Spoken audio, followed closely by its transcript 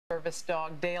service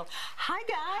dog, Dale. Hi,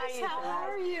 guys. How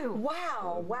are you?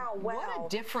 Wow, wow, wow. What a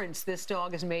difference this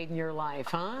dog has made in your life,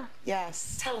 huh?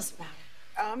 Yes. Tell us about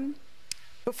it.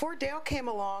 Before Dale came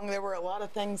along, there were a lot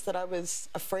of things that I was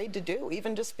afraid to do,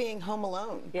 even just being home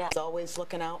alone. Yeah. He's always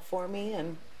looking out for me,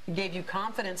 and He gave you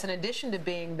confidence in addition to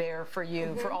being there for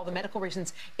you for all the medical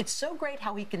reasons. It's so great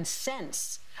how he can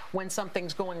sense when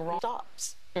something's going wrong.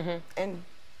 stops. And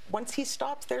once he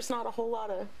stops, there's not a whole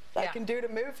lot of I can do to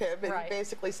move him. And Right. he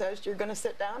basically says, you're going to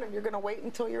sit down and you're going to wait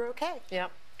until you're okay. Yep.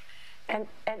 And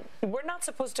we're not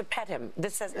supposed to pet him.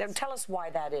 This says, tell us why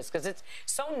that is, because it's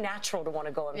so natural to want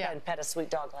to go and pet a sweet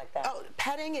dog like that. Oh,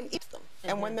 petting and eat them.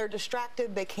 And when they're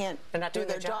distracted, they can't They're not do doing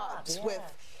their their job, jobs. yeah. With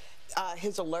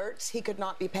his alerts, he could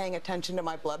not be paying attention to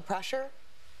my blood pressure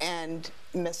and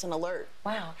miss an alert.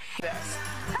 Wow.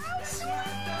 How sweet!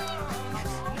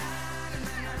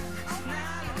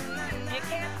 You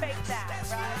can't fake that,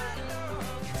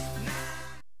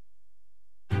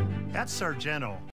 right? At Sargento,